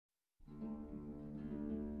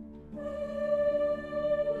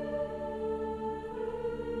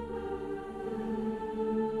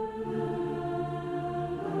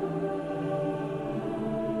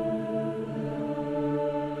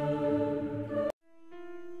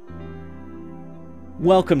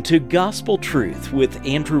Welcome to Gospel Truth with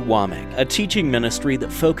Andrew Wommack, a teaching ministry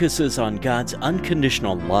that focuses on God's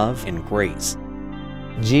unconditional love and grace.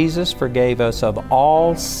 Jesus forgave us of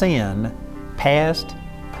all sin, past,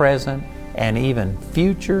 present, and even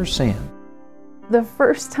future sin. The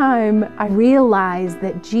first time I realized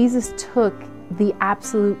that Jesus took the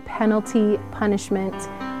absolute penalty, punishment,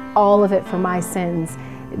 all of it for my sins,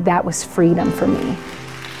 that was freedom for me.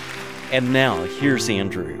 And now, here's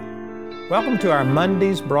Andrew. Welcome to our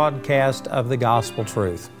Monday's broadcast of the Gospel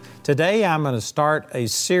Truth. Today I'm going to start a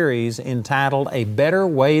series entitled A Better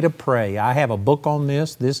Way to Pray. I have a book on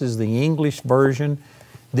this. This is the English version.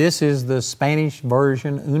 This is the Spanish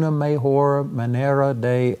version, Una Mejor Manera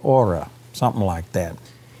de Ora, something like that.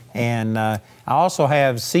 And I also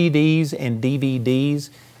have CDs and DVDs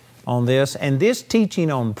on this. And this teaching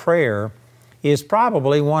on prayer is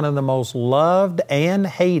probably one of the most loved and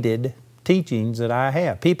hated teachings that I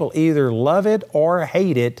have. People either love it or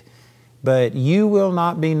hate it, but you will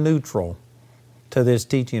not be neutral to this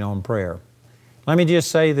teaching on prayer. Let me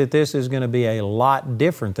just say that this is going to be a lot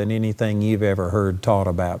different than anything you've ever heard taught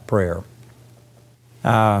about prayer.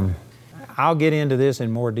 I'll get into this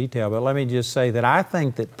in more detail, but let me just say that I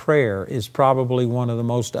think that prayer is probably one of the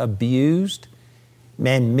most abused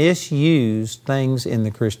and misused things in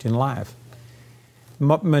the Christian life.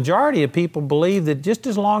 Majority of people believe that just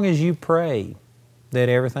as long as you pray, that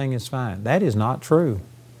everything is fine. That is not true.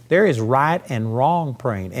 There is right and wrong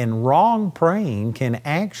praying, and wrong praying can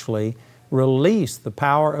actually release the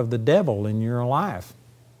power of the devil in your life.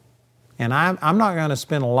 And I'm not going to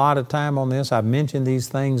spend a lot of time on this. I've mentioned these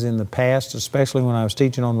things in the past, especially when I was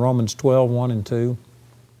teaching on Romans 12, 1 and 2.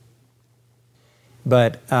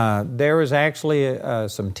 But there was actually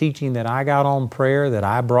some teaching that I got on prayer that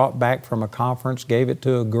I brought back from a conference, gave it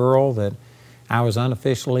to a girl that I was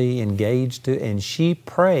unofficially engaged to, and she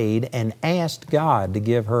prayed and asked God to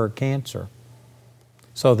give her cancer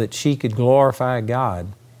so that she could glorify God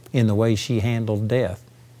in the way she handled death.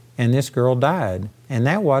 And this girl died, and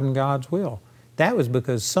that wasn't God's will. That was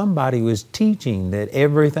because somebody was teaching that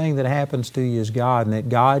everything that happens to you is God, and that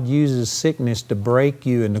God uses sickness to break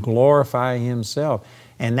you and to glorify Himself.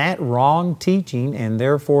 And that wrong teaching, and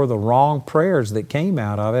therefore the wrong prayers that came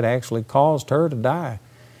out of it, actually caused her to die.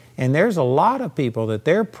 And there's a lot of people that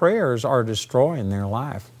their prayers are destroying their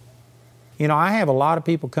life. You know, I have a lot of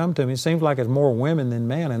people come to me, it seems like it's more women than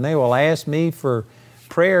men, and they will ask me for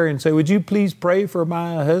prayer and say, would you please pray for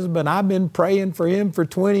my husband? I've been praying for him for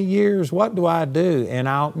 20 years. What do I do? And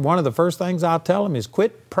one of the first things I'll tell them is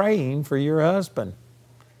quit praying for your husband.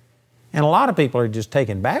 And a lot of people are just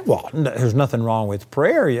taken back. Well, there's nothing wrong with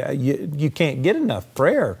prayer. You can't get enough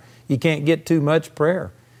prayer. You can't get too much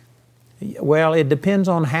prayer. Well, it depends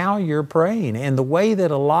on how you're praying. And the way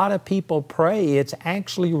that a lot of people pray, it's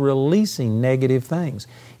actually releasing negative things.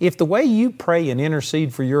 If the way you pray and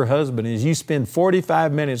intercede for your husband is you spend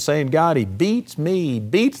 45 minutes saying, God, he beats me, he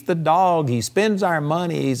beats the dog, he spends our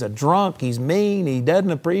money, he's a drunk, he's mean, he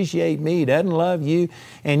doesn't appreciate me, he doesn't love you,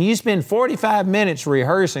 and you spend 45 minutes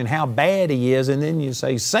rehearsing how bad he is, and then you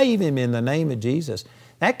say, save him in the name of Jesus.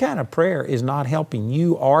 That kind of prayer is not helping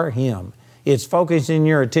you or him. It's focusing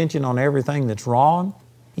your attention on everything that's wrong.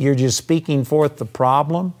 You're just speaking forth the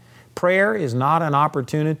problem. Prayer is not an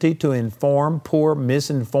opportunity to inform poor,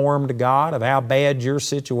 misinformed God of how bad your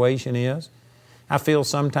situation is. I feel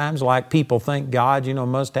sometimes like people think God,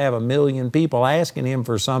 must have 1 million people asking Him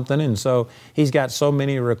for something, and so He's got so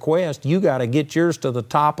many requests, you got to get yours to the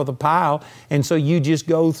top of the pile, and so you just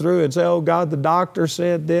go through and say, oh God, the doctor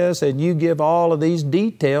said this, and you give all of these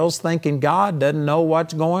details thinking God doesn't know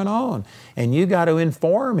what's going on. And you got to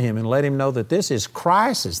inform Him and let Him know that this is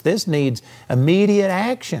crisis, this needs immediate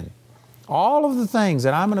action. All of the things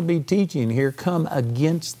that I'm going to be teaching here come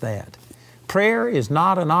against that. Prayer is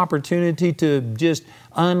not an opportunity to just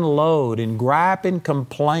unload and gripe and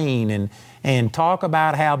complain and talk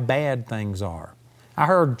about how bad things are. I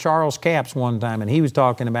heard Charles Capps one time, and he was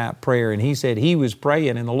talking about prayer, and he said he was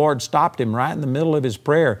praying, and the Lord stopped him right in the middle of his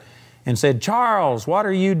prayer and said, Charles, what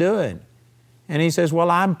are you doing? And he says,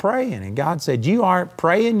 well, I'm praying. And God said, you aren't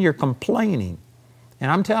praying, you're complaining.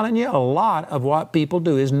 And I'm telling you, a lot of what people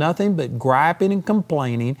do is nothing but griping and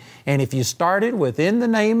complaining. And if you started within the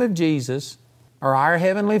name of Jesus or our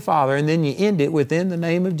Heavenly Father, and then you end it within the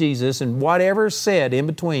name of Jesus, and whatever's said in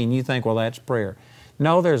between, you think, well, that's prayer.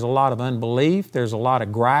 No, there's a lot of unbelief. There's a lot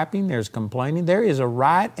of griping. There's complaining. There is a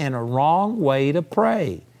right and a wrong way to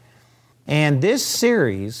pray. And this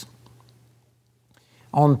series,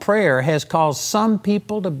 on prayer has caused some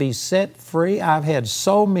people to be set free. I've had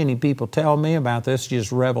so many people tell me about this,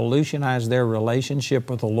 just revolutionized their relationship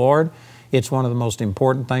with the Lord. It's one of the most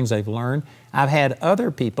important things they've learned. I've had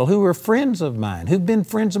other people who were friends of mine, who've been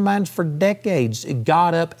friends of mine for decades,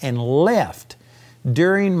 got up and left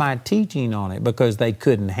during my teaching on it because they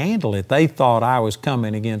couldn't handle it. They thought I was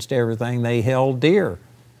coming against everything they held dear.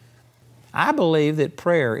 I believe that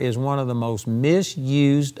prayer is one of the most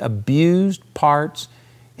misused, abused parts,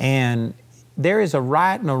 and there is a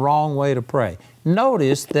right and a wrong way to pray.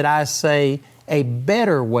 Notice that I say a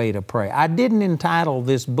better way to pray. I didn't entitle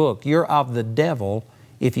this book, "You're of the Devil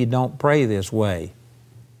If You Don't Pray This Way,"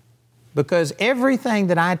 because everything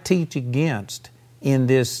that I teach against in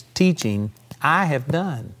this teaching, I have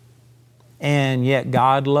done. And yet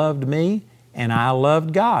God loved me, and I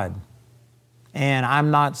loved God. And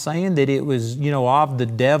I'm not saying that it was, of the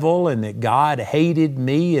devil and that God hated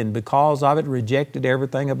me and because of it rejected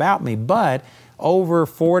everything about me. But over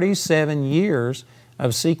 47 years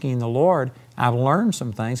of seeking the Lord, I've learned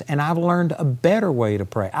some things, and I've learned a better way to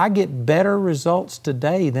pray. I get better results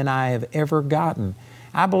today than I have ever gotten.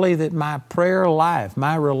 I believe that my prayer life,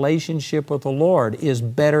 my relationship with the Lord is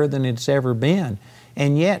better than it's ever been.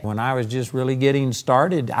 And yet, when I was just really getting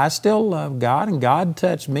started, I still loved God, and God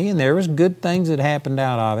touched me, and there was good things that happened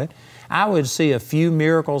out of it. I would see a few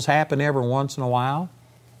miracles happen every once in a while.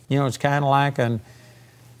 It's kind of like an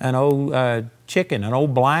old chicken, an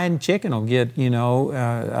old blind chicken will get,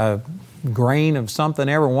 a grain of something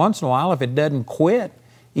every once in a while. If it doesn't quit,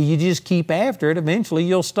 you just keep after it, eventually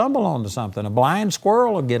you'll stumble onto something. A blind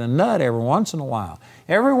squirrel will get a nut every once in a while.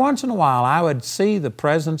 Every once in a while I would see the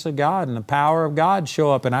presence of God and the power of God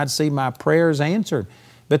show up, and I'd see my prayers answered.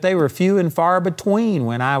 But they were few and far between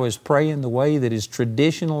when I was praying the way that is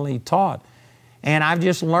traditionally taught. And I've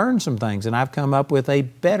just learned some things, and I've come up with a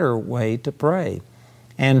better way to pray.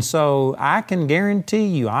 And so I can guarantee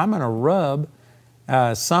you I'm going to rub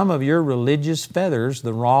some of your religious feathers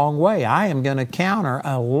the wrong way. I am going to counter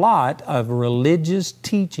a lot of religious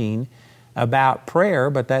teaching about prayer,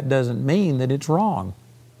 but that doesn't mean that it's wrong.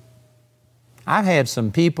 I've had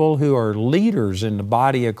some people who are leaders in the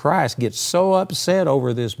body of Christ get so upset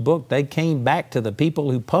over this book, they came back to the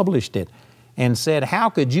people who published it and said, "How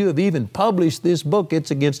could you have even published this book?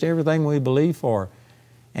 It's against everything we believe for."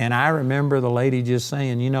 And I remember the lady just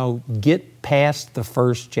saying, get past the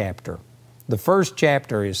first chapter. The first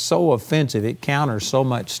chapter is so offensive, it counters so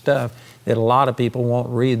much stuff that a lot of people won't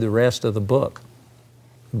read the rest of the book.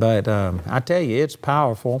 But I tell you, it's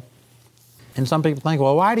powerful. And some people think,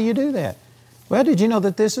 well, why do you do that? Well, did you know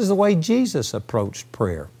that this is the way Jesus approached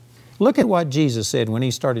prayer? Look at what Jesus said when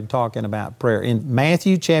He started talking about prayer. In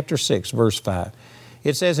Matthew chapter 6, verse 5,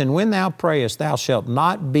 it says, "And when thou prayest, thou shalt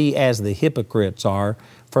not be as the hypocrites are,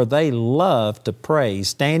 for they love to pray,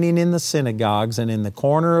 standing in the synagogues and in the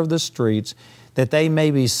corner of the streets, that they may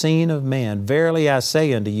be seen of men. Verily I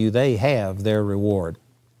say unto you, they have their reward."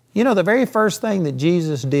 The very first thing that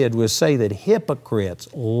Jesus did was say that hypocrites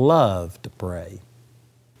love to pray.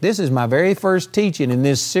 This is my very first teaching in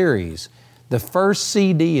this series. The first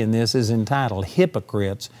CD in this is entitled,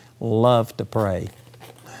 "Hypocrites Love to Pray."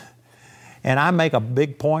 And I make a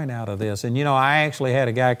big point out of this. And I actually had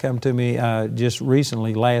a guy come to me just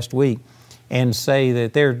recently, last week, and say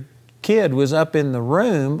that their kid was up in the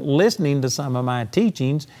room listening to some of my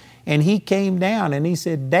teachings, and he came down and he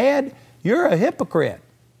said, "Dad, you're a hypocrite."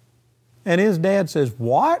 And his dad says,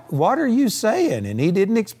 "What? What are you saying?" And he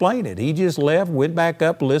didn't explain it. He just left, went back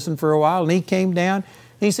up, listened for a while, and he came down.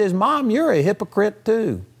 And he says, "Mom, you're a hypocrite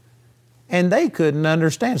too." And they couldn't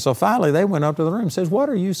understand. So finally they went up to the room and says, "What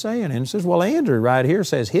are you saying?" And he says, "Well, Andrew right here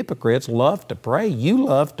says hypocrites love to pray. You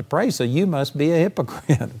love to pray, so you must be a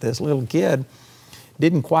hypocrite." This little kid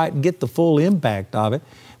didn't quite get the full impact of it.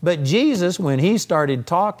 But Jesus, when He started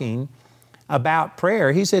talking about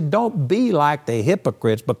prayer, He said, don't be like the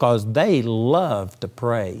hypocrites because they love to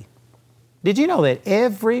pray. Did you know that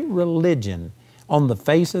every religion on the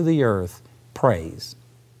face of the earth prays?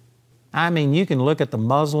 I mean, you can look at the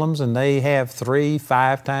Muslims and they have 3,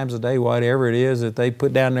 5 times a day, whatever it is, that they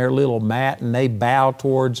put down their little mat and they bow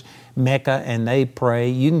towards Mecca and they pray.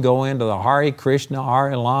 You can go into the Hare Krishna, Hare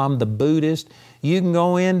Ram, the Buddhist. You can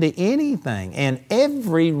go into anything. And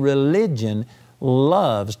every religion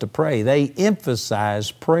loves to pray. They emphasize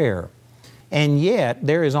prayer. And yet,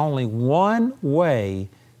 there is only one way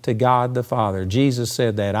to God the Father. Jesus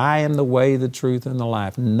said that, "I am the way, the truth, and the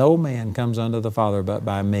life. No man comes unto the Father but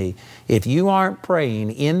by me." If you aren't praying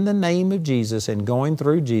in the name of Jesus and going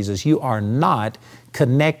through Jesus, you are not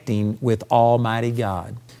connecting with Almighty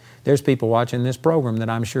God. There's people watching this program that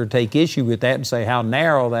I'm sure take issue with that and say how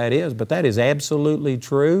narrow that is, but that is absolutely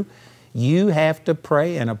true. You have to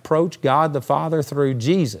pray and approach God the Father through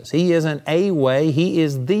Jesus. He isn't a way, He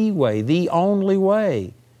is the way, the only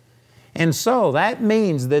way. And so that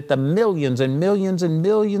means that the millions and millions and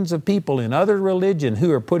millions of people in other religions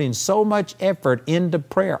who are putting so much effort into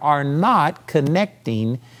prayer are not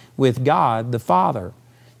connecting with God the Father.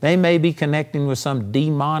 They may be connecting with some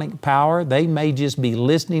demonic power. They may just be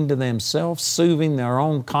listening to themselves, soothing their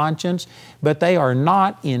own conscience, but they are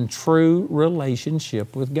not in true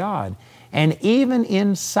relationship with God. And even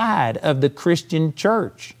inside of the Christian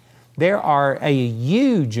church, there are a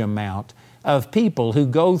huge amount of people who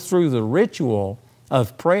go through the ritual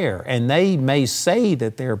of prayer, and they may say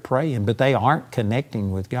that they're praying, but they aren't connecting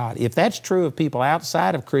with God. If that's true of people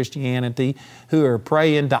outside of Christianity who are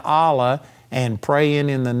praying to Allah and praying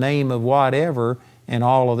in the name of whatever and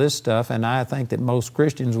all of this stuff, and I think that most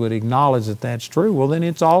Christians would acknowledge that that's true, well, then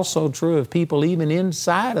it's also true of people even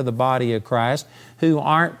inside of the body of Christ who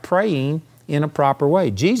aren't praying in a proper way.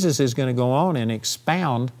 Jesus is going to go on and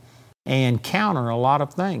expound and counter a lot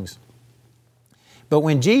of things. But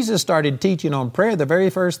when Jesus started teaching on prayer, the very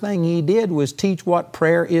first thing He did was teach what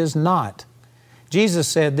prayer is not. Jesus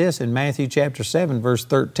said this in Matthew chapter 7, verse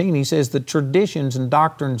 13. He says, "The traditions and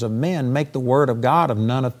doctrines of men make the Word of God of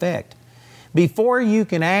none effect." Before you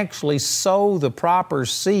can actually sow the proper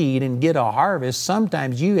seed and get a harvest,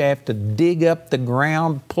 sometimes you have to dig up the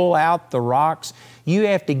ground, pull out the rocks. You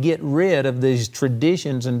have to get rid of these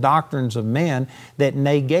traditions and doctrines of men that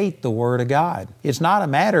negate the Word of God. It's not a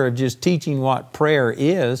matter of just teaching what prayer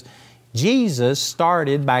is. Jesus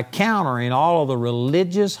started by countering all of the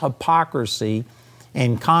religious hypocrisy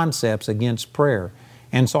and concepts against prayer.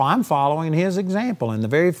 And so I'm following His example. And the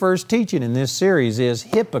very first teaching in this series is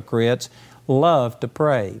hypocrites love to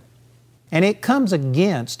pray. And it comes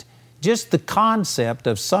against just the concept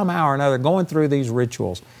of somehow or another going through these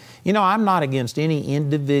rituals. You know, I'm not against any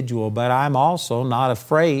individual, but I'm also not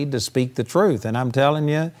afraid to speak the truth. And I'm telling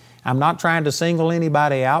you, I'm not trying to single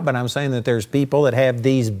anybody out, but I'm saying that there's people that have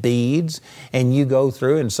these beads, and you go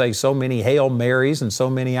through and say so many Hail Marys and so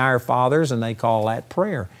many Our Fathers, and they call that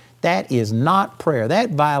prayer. That is not prayer.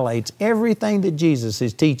 That violates everything that Jesus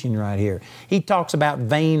is teaching right here. He talks about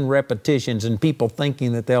vain repetitions and people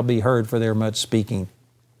thinking that they'll be heard for their much speaking.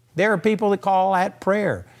 There are people that call that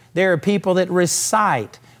prayer. There are people that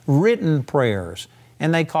recite written prayers,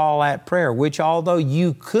 and they call that prayer, which although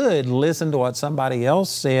you could listen to what somebody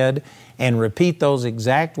else said and repeat those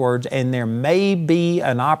exact words, and there may be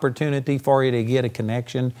an opportunity for you to get a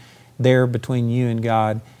connection there between you and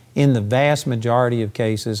God, in the vast majority of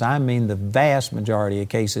cases, I mean the vast majority of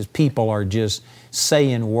cases, people are just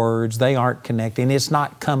saying words. They aren't connecting. It's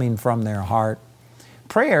not coming from their heart.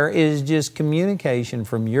 Prayer is just communication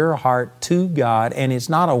from your heart to God, and it's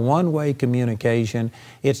not a one-way communication.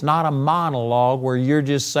 It's not a monologue where you're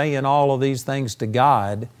just saying all of these things to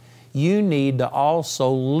God. You need to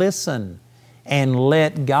also listen and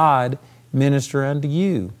let God minister unto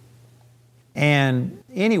you. And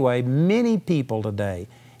anyway, many people today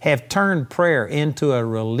have turned prayer into a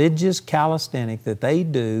religious calisthenic that they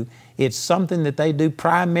do. It's something that they do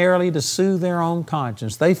primarily to soothe their own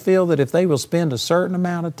conscience. They feel that if they will spend a certain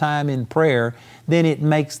amount of time in prayer, then it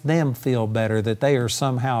makes them feel better, that they are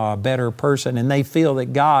somehow a better person, and they feel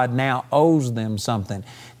that God now owes them something.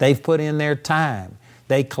 They've put in their time.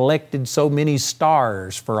 They collected so many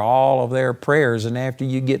stars for all of their prayers, and after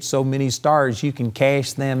you get so many stars, you can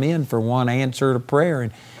cash them in for one answer to prayer.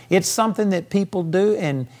 And it's something that people do,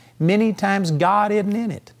 and many times God isn't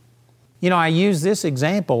in it. You know, I use this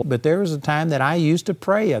example, but there was a time that I used to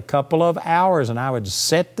pray a couple of hours, and I would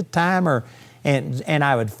set the timer and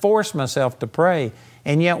I would force myself to pray.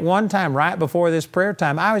 And yet one time right before this prayer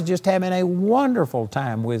time, I was just having a wonderful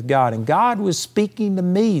time with God, and God was speaking to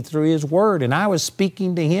me through His Word, and I was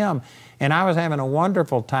speaking to Him, and I was having a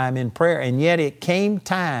wonderful time in prayer. And yet it came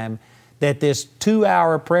time that this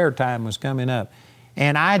 2-hour prayer time was coming up.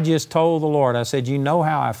 And I just told the Lord, I said, you know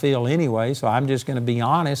how I feel anyway, so I'm just going to be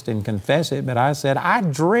honest and confess it. But I said, I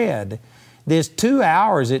dread this 2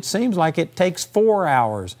 hours. It seems like it takes 4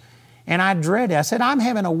 hours. And I dread it. I said, I'm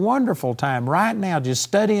having a wonderful time right now just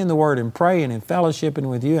studying the Word and praying and fellowshipping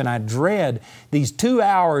with you. And I dread these 2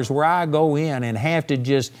 hours where I go in and have to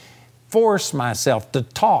just force myself to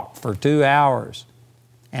talk for 2 hours.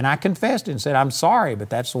 And I confessed and said, I'm sorry, but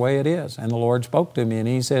that's the way it is. And the Lord spoke to me, and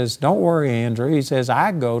He says, don't worry, Andrew. He says,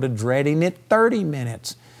 I go to dreading it 30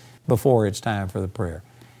 minutes before it's time for the prayer.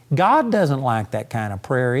 God doesn't like that kind of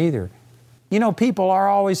prayer either. You know, people are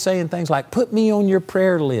always saying things like, put me on your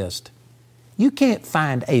prayer list. You can't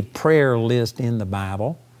find a prayer list in the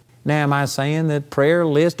Bible. Now, am I saying that prayer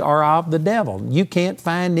lists are of the devil? You can't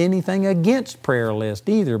find anything against prayer lists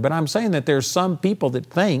either, but I'm saying that there's some people that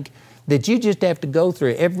think that you just have to go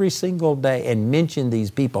through every single day and mention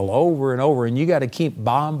these people over and over, and you got to keep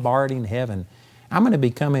bombarding heaven. I'm going to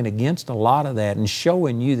be coming against a lot of that and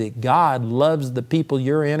showing you that God loves the people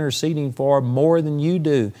you're interceding for more than you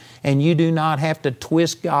do. And you do not have to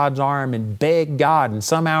twist God's arm and beg God and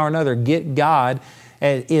somehow or another get God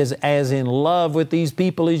as in love with these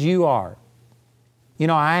people as you are. You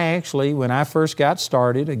know, I actually, when I first got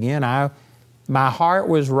started, again, my heart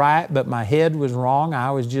was right, but my head was wrong.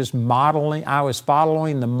 I was just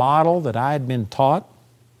following the model that I had been taught.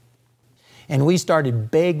 And we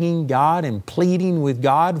started begging God and pleading with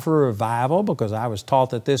God for revival because I was taught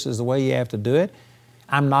that this is the way you have to do it.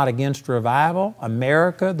 I'm not against revival.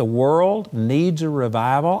 America, the world, needs a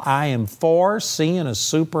revival. I am for seeing a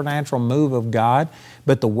supernatural move of God.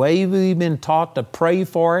 But the way we've been taught to pray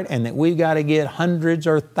for it and that we've got to get hundreds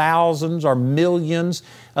or thousands or millions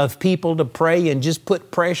of people to pray and just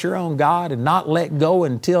put pressure on God and not let go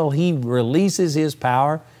until He releases His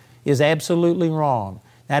power is absolutely wrong.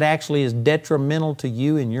 That actually is detrimental to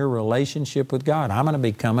you in your relationship with God. I'm going to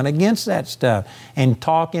be coming against that stuff and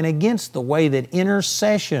talking against the way that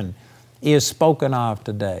intercession is spoken of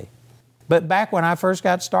today. But back when I first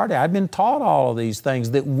got started, I'd been taught all of these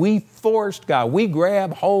things, that we forced God. We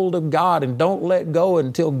grab hold of God and don't let go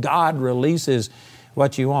until God releases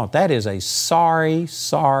what you want. That is a sorry,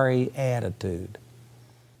 sorry attitude.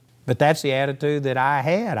 But that's the attitude that I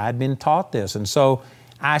had. I'd been taught this. And so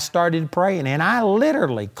I started praying, and I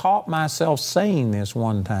literally caught myself saying this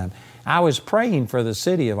one time. I was praying for the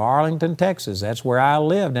city of Arlington, Texas. That's where I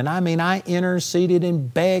lived. And I interceded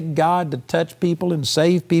and begged God to touch people and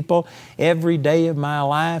save people every day of my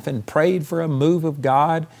life and prayed for a move of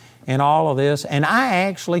God and all of this. And I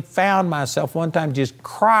actually found myself one time just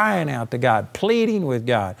crying out to God, pleading with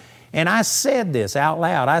God. And I said this out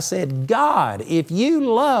loud. I said, God, if you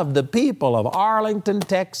love the people of Arlington,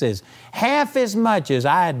 Texas, half as much as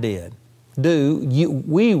I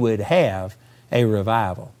we would have a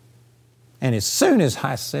revival. And as soon as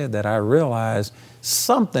I said that, I realized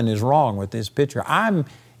something is wrong with this picture. I'm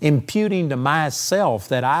imputing to myself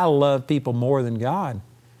that I love people more than God.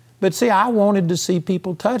 But see, I wanted to see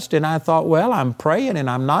people touched, and I thought, well, I'm praying and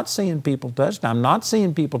I'm not seeing people touched. I'm not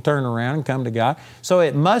seeing people turn around and come to God. So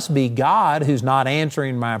it must be God who's not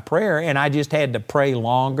answering my prayer, and I just had to pray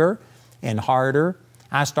longer and harder.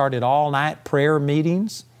 I started all-night prayer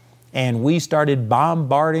meetings, and we started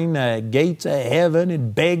bombarding the gates of heaven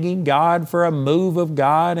and begging God for a move of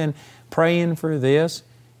God and praying for this.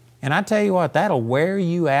 And I tell you what, that'll wear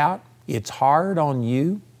you out. It's hard on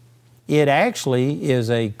you. It actually is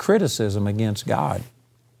a criticism against God.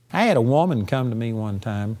 I had a woman come to me one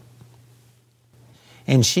time,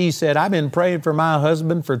 and she said, I've been praying for my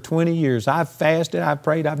husband for 20 years. I've fasted, I've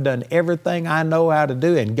prayed, I've done everything I know how to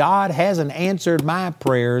do, and God hasn't answered my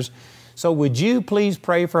prayers. So would you please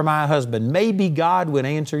pray for my husband? Maybe God would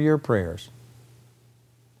answer your prayers.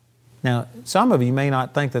 Now, some of you may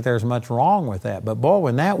not think that there's much wrong with that, but boy,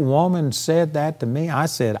 when that woman said that to me, I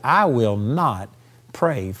said, I will not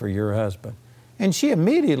pray for your husband. And she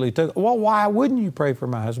immediately took, well, why wouldn't you pray for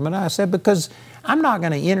my husband? And I said, because I'm not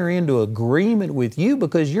going to enter into agreement with you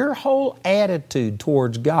because your whole attitude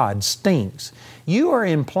towards God stinks. You are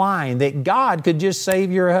implying that God could just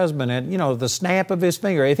save your husband at, the snap of His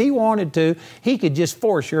finger. If He wanted to, He could just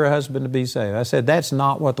force your husband to be saved. I said, that's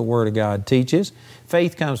not what the Word of God teaches.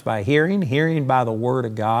 Faith comes by hearing, hearing by the Word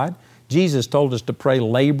of God. Jesus told us to pray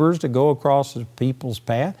labors to go across the people's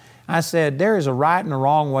path. I said, there is a right and a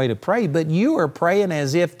wrong way to pray, but you are praying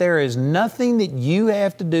as if there is nothing that you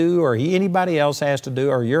have to do or anybody else has to do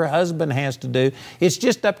or your husband has to do. It's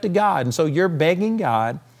just up to God. And so you're begging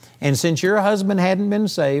God, and since your husband hadn't been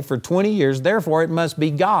saved for 20 years, therefore it must be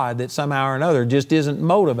God that somehow or another just isn't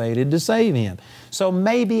motivated to save him. So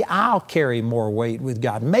maybe I'll carry more weight with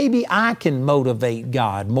God. Maybe I can motivate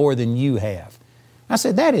God more than you have. I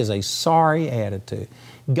said, that is a sorry attitude.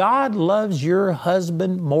 God loves your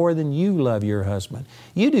husband more than you love your husband.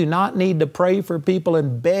 You do not need to pray for people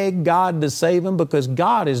and beg God to save them because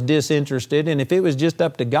God is disinterested, and if it was just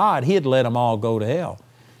up to God, He'd let them all go to hell.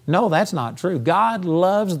 No, that's not true. God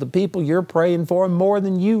loves the people you're praying for more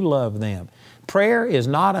than you love them. Prayer is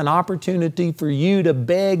not an opportunity for you to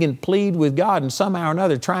beg and plead with God and somehow or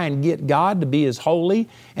another try and get God to be as holy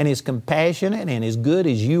and as compassionate and as good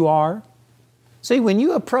as you are. See, when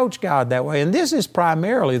you approach God that way, and this is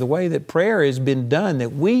primarily the way that prayer has been done,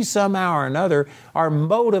 that we somehow or another are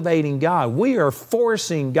motivating God. We are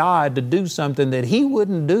forcing God to do something that He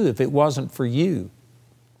wouldn't do if it wasn't for you.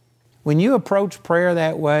 When you approach prayer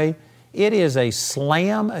that way, it is a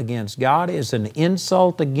slam against God. It's an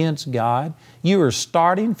insult against God. You are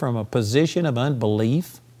starting from a position of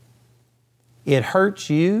unbelief. It hurts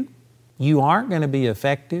you. You aren't going to be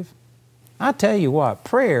effective. I tell you what,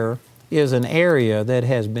 prayer is an area that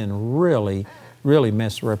has been really, really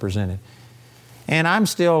misrepresented. And I'm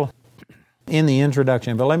still in the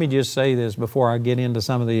introduction, but let me just say this before I get into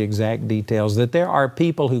some of the exact details, that there are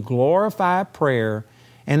people who glorify prayer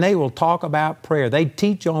and they will talk about prayer. They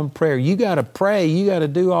teach on prayer. You got to pray. You got to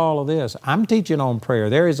do all of this. I'm teaching on prayer.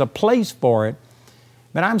 There is a place for it,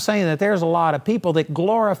 but I'm saying that there's a lot of people that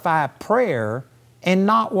glorify prayer and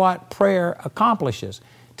not what prayer accomplishes.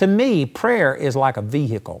 To me, prayer is like a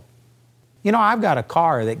vehicle. You know, I've got a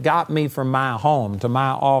car that got me from my home to my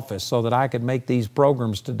office so that I could make these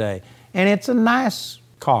programs today. And it's a nice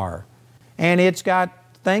car. And it's got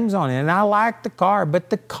things on it. And I like the car, but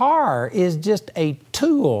the car is just a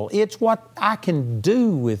tool. It's what I can do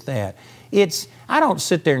with that. I don't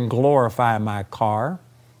sit there and glorify my car.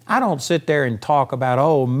 I don't sit there and talk about,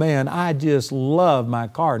 oh man, I just love my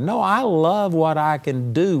car. No, I love what I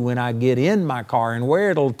can do when I get in my car and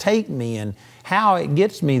where it'll take me and how it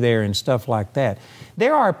gets me there and stuff like that.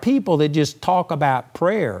 There are people that just talk about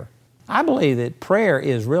prayer. I believe that prayer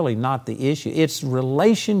is really not the issue. It's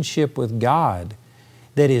relationship with God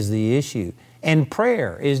that is the issue. And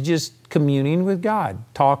prayer is just communing with God,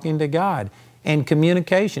 talking to God. And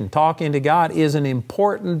communication, talking to God, is an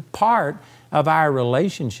important part of our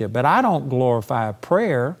relationship. But I don't glorify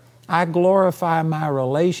prayer. I glorify my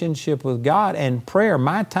relationship with God. And prayer,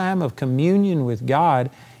 my time of communion with God,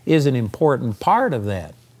 is an important part of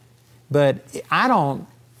that. But I don't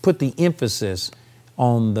put the emphasis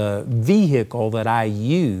on the vehicle that I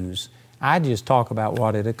use. I just talk about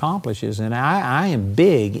what it accomplishes. And I am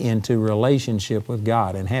big into relationship with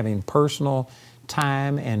God and having personal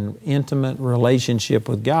time and intimate relationship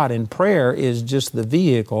with God. And prayer is just the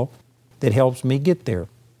vehicle that helps me get there.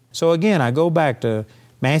 So again, I go back to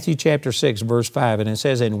Matthew chapter 6, verse 5, and it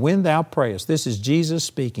says, "And when thou prayest," this is Jesus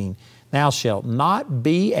speaking, "thou shalt not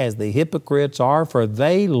be as the hypocrites are, for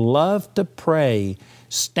they love to pray,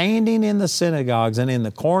 standing in the synagogues and in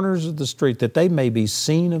the corners of the street, that they may be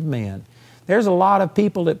seen of men." There's a lot of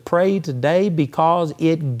people that pray today because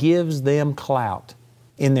it gives them clout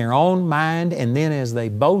in their own mind, and then as they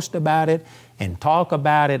boast about it and talk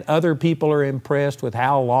about it, other people are impressed with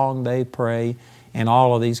how long they pray and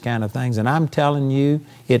all of these kind of things. And I'm telling you,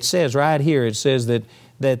 it says right here, it says that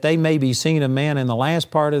they may be seen of men. And the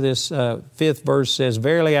last part of this 5th verse says,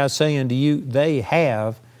 "Verily I say unto you, they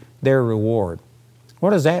have their reward." What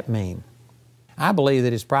does that mean? I believe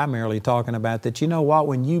that it's primarily talking about that, you know what,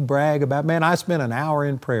 when you brag about, man, I spent an hour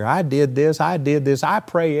in prayer, I did this, I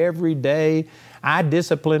pray every day, I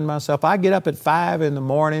discipline myself, I get up at 5 in the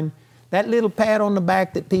morning, that little pat on the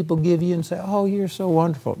back that people give you and say, oh, you're so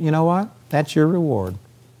wonderful. You know what? That's your reward.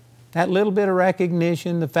 That little bit of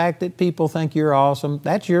recognition, the fact that people think you're awesome,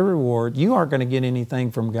 that's your reward. You aren't going to get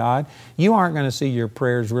anything from God. You aren't going to see your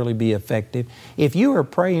prayers really be effective. If you are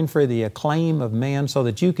praying for the acclaim of man so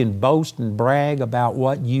that you can boast and brag about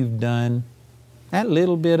what you've done, that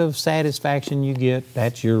little bit of satisfaction you get,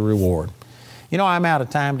 that's your reward. You know, I'm out of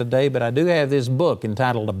time today, but I do have this book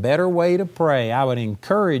entitled A Better Way to Pray. I would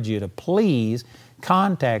encourage you to please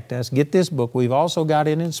contact us. Get this book. We've also got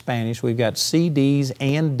it in Spanish. We've got CDs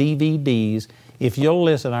and DVDs. If you'll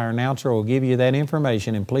listen, our announcer will give you that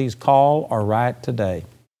information, and please call or write today.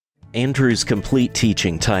 Andrew's complete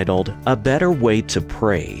teaching titled A Better Way to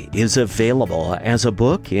Pray is available as a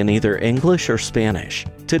book in either English or Spanish.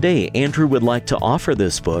 Today, Andrew would like to offer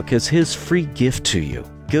this book as his free gift to you.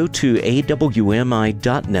 Go to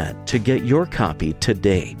awmi.net to get your copy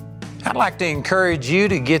today. I'd like to encourage you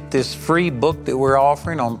to get this free book that we're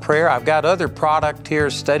offering on prayer. I've got other product here,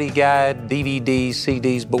 study guide, DVDs,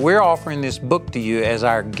 CDs, but we're offering this book to you as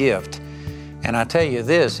our gift. And I tell you,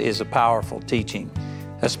 this is a powerful teaching,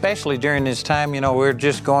 especially during this time. You know, we're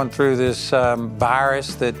just going through this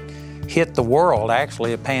virus that hit the world,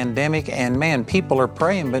 actually, a pandemic, and man, people are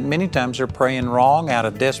praying, but many times they're praying wrong out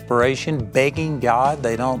of desperation, begging God.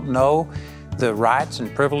 They don't know the rights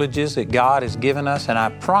and privileges that God has given us, and I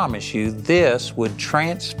promise you this would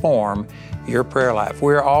transform your prayer life.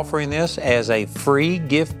 We're offering this as a free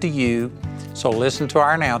gift to you, so listen to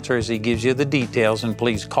our announcer as he gives you the details, and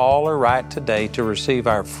please call or write today to receive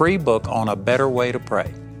our free book on A Better Way to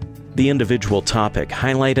Pray. The individual topic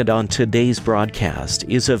highlighted on today's broadcast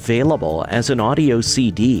is available as an audio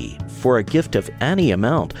CD for a gift of any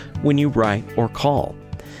amount when you write or call.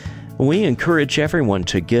 We encourage everyone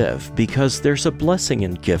to give because there's a blessing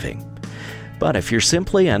in giving. But if you're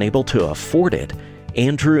simply unable to afford it,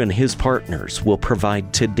 Andrew and his partners will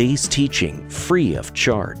provide today's teaching free of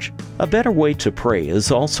charge. A Better Way to Pray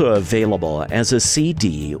is also available as a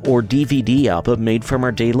CD or DVD album made from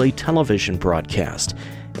our daily television broadcast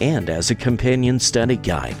and as a companion study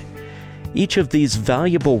guide. Each of these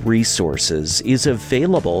valuable resources is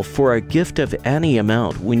available for a gift of any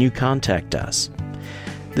amount when you contact us.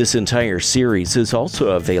 This entire series is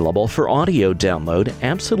also available for audio download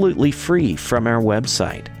absolutely free from our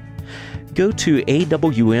website. Go to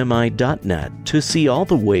andrewwommack.net to see all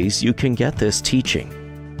the ways you can get this teaching.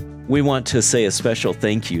 We want to say a special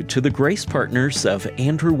thank you to the grace partners of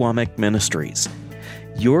Andrew Wommack Ministries.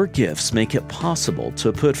 Your gifts make it possible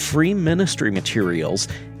to put free ministry materials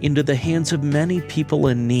into the hands of many people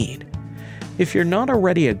in need. If you're not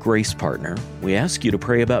already a grace partner, we ask you to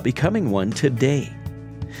pray about becoming one today.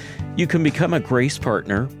 You can become a grace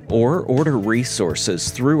partner or order resources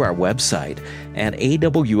through our website at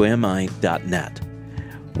andrewwommack.net.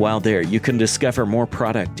 While there, you can discover more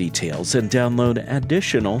product details and download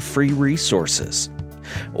additional free resources.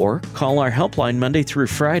 Or call our helpline Monday through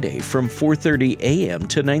Friday from 4:30 a.m.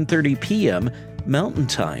 to 9:30 p.m. Mountain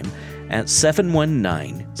Time at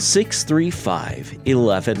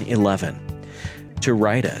 719-635-1111. To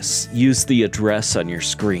write us, use the address on your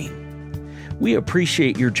screen. We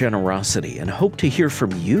appreciate your generosity and hope to hear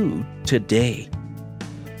from you today.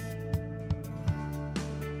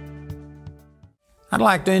 I'd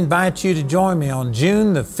like to invite you to join me on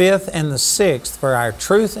June the 5th and the 6th for our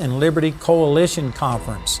Truth and Liberty Coalition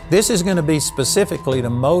Conference. This is going to be specifically to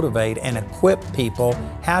motivate and equip people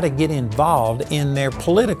how to get involved in their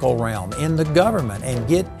political realm, in the government, and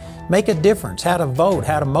make a difference, how to vote,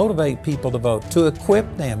 how to motivate people to vote, to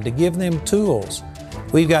equip them, to give them tools.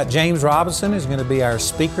 We've got James Robinson is going to be our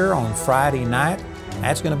speaker on Friday night.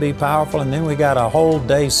 That's going to be powerful. And then we got a whole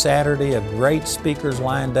day Saturday of great speakers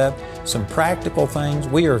lined up, some practical things.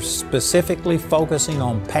 We are specifically focusing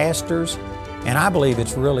on pastors, and I believe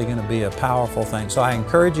it's really going to be a powerful thing. So I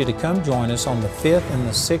encourage you to come join us on the 5th and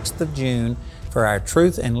the 6th of June for our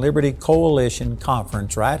Truth and Liberty Coalition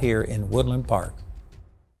Conference right here in Woodland Park.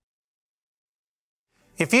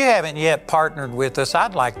 If you haven't yet partnered with us,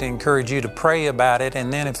 I'd like to encourage you to pray about it,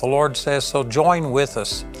 and then if the Lord says so, join with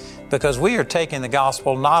us, because we are taking the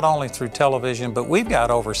gospel not only through television, but we've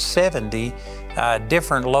got over 70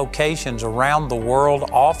 different locations around the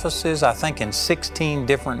world, offices, I think in 16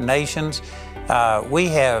 different nations. We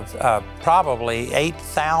have probably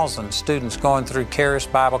 8,000 students going through Charis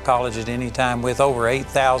Bible College at any time with over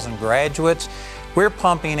 8,000 graduates. We're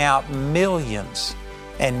pumping out millions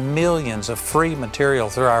and millions of free material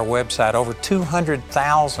through our website, over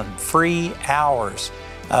 200,000 free hours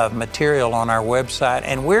of material on our website,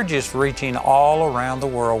 and we're just reaching all around the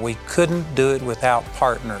world. We couldn't do it without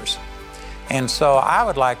partners. And so I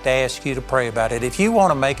would like to ask you to pray about it. If you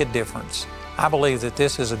want to make a difference, I believe that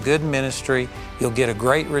this is a good ministry. You'll get a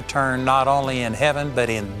great return, not only in heaven,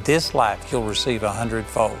 but in this life, you'll receive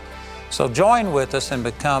 100-fold. So join with us and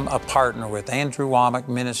become a partner with Andrew Wommack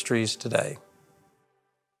Ministries today.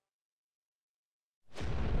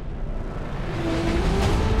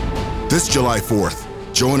 This July 4th,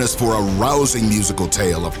 join us for a rousing musical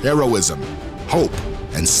tale of heroism, hope,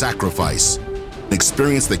 and sacrifice.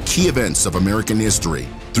 Experience the key events of American history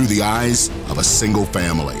through the eyes of a single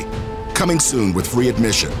family. Coming soon with free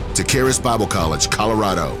admission to Charis Bible College,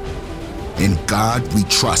 Colorado. In God we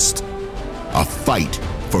trust. A fight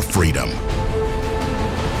for freedom.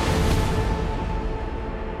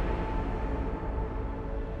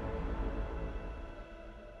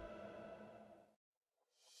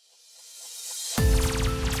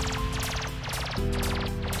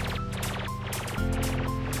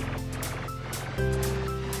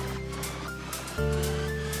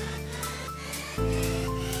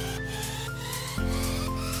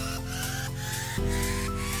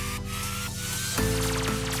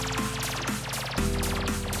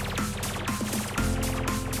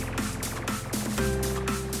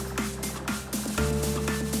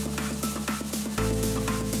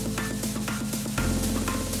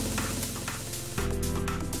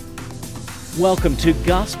 Welcome to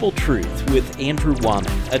Gospel Truth with Andrew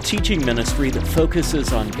Wommack, a teaching ministry that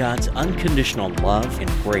focuses on God's unconditional love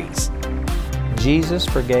and grace. Jesus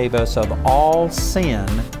forgave us of all sin,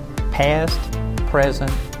 past,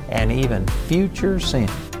 present, and even future sin.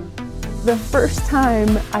 The first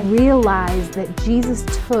time I realized that Jesus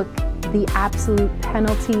took the absolute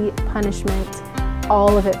penalty, punishment,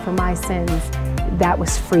 all of it for my sins, that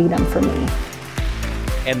was freedom for me.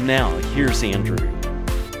 And now, here's Andrew.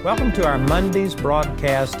 Welcome to our Monday's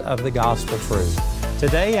broadcast of the Gospel Truth.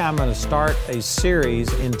 Today I'm going to start a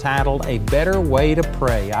series entitled A Better Way to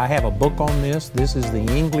Pray. I have a book on this. This is the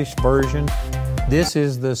English version. This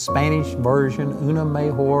is the Spanish version, Una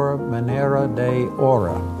Mejor Manera de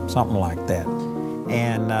Ora, something like that.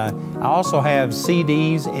 And I also have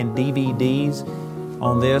CDs and DVDs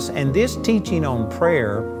on this. And this teaching on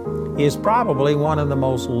prayer is probably one of the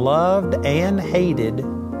most loved and hated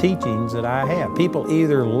teachings that I have. People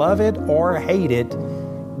either love it or hate it,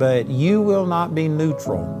 but you will not be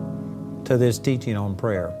neutral to this teaching on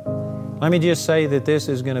prayer. Let me just say that this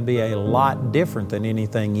is going to be a lot different than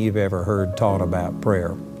anything you've ever heard taught about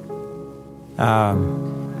prayer.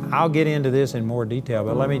 I'll get into this in more detail,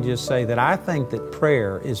 but let me just say that I think that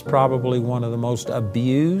prayer is probably one of the most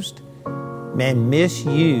abused and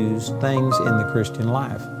misused things in the Christian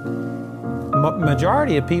life.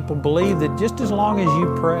 Majority of people believe that just as long as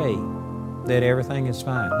you pray, that everything is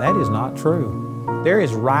fine. That is not true. There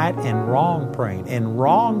is right and wrong praying, and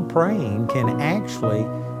wrong praying can actually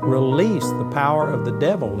release the power of the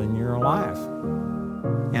devil in your life.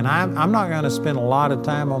 And I'm not going to spend a lot of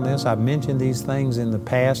time on this. I've mentioned these things in the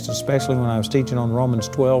past, especially when I was teaching on Romans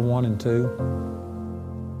 12, 1 and 2.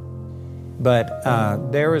 But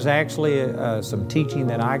there was actually some teaching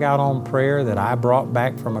that I got on prayer that I brought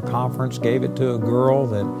back from a conference, gave it to a girl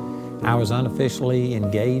that I was unofficially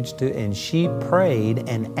engaged to, and she prayed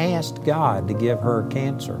and asked God to give her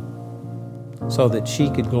cancer so that she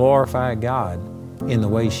could glorify God in the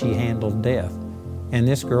way she handled death. And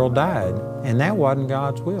this girl died, and that wasn't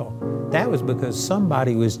God's will. That was because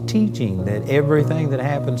somebody was teaching that everything that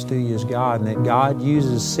happens to you is God, and that God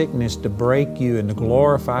uses sickness to break you and to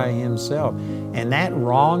glorify Himself. And that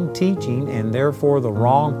wrong teaching, and therefore the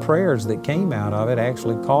wrong prayers that came out of it,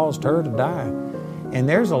 actually caused her to die. And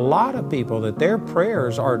there's a lot of people that their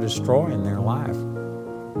prayers are destroying their life.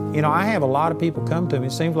 You know, I have a lot of people come to me,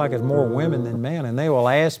 it seems like it's more women than men, and they will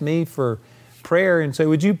ask me for prayer and say,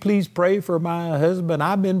 would you please pray for my husband?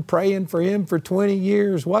 I've been praying for him for 20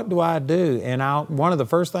 years. What do I do? And one of the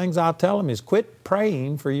first things I'll tell them is quit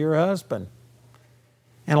praying for your husband.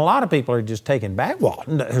 And a lot of people are just taken back. Well,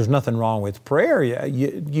 there's nothing wrong with prayer.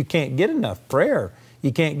 You can't get enough prayer.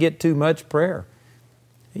 You can't get too much prayer.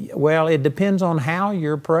 Well, it depends on how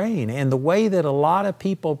you're praying. And the way that a lot of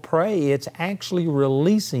people pray, it's actually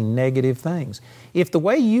releasing negative things. If the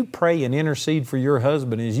way you pray and intercede for your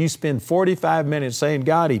husband is you spend 45 minutes saying,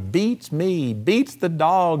 God, he beats me, he beats the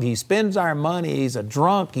dog, he spends our money, he's a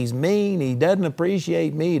drunk, he's mean, he doesn't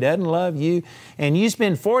appreciate me, he doesn't love you, and you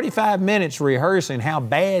spend 45 minutes rehearsing how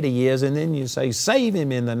bad he is, and then you say, save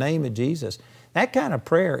him in the name of Jesus. That kind of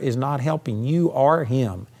prayer is not helping you or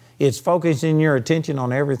him. It's focusing your attention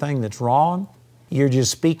on everything that's wrong. You're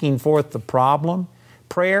just speaking forth the problem.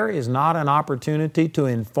 Prayer is not an opportunity to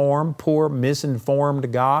inform poor,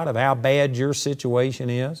 misinformed God of how bad your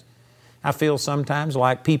situation is. I feel sometimes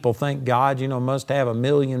like people think God, must have 1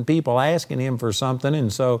 million people asking Him for something,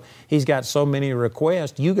 and so He's got so many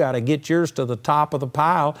requests. You got to get yours to the top of the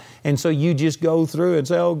pile, and so you just go through and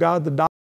say, oh God, the